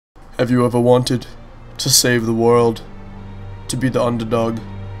Have you ever wanted to save the world? To be the underdog?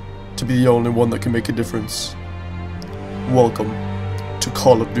 To be the only one that can make a difference? Welcome to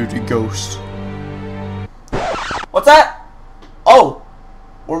Call of Duty Ghosts. What's that? Oh!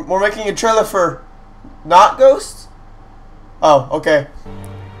 We're making a trailer for not Ghosts? Oh, okay.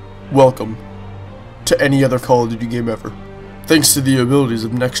 Welcome to any other Call of Duty game ever. Thanks to the abilities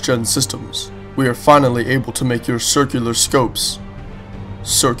of next-gen systems, we are finally able to make your circular scopes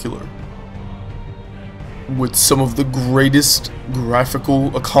circular. With some of the greatest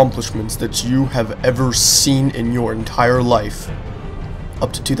graphical accomplishments that you have ever seen in your entire life.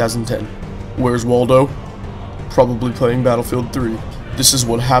 Up to 2010. Where's Waldo? Probably playing Battlefield 3. This is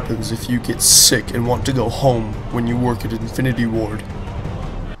what happens if you get sick and want to go home when you work at Infinity Ward.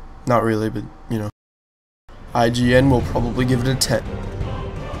 Not really, but you know. IGN will probably give it a 10.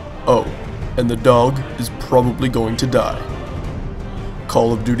 Oh, and the dog is probably going to die.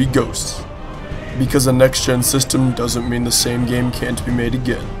 Call of Duty Ghosts. Because a next-gen system doesn't mean the same game can't be made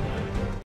again.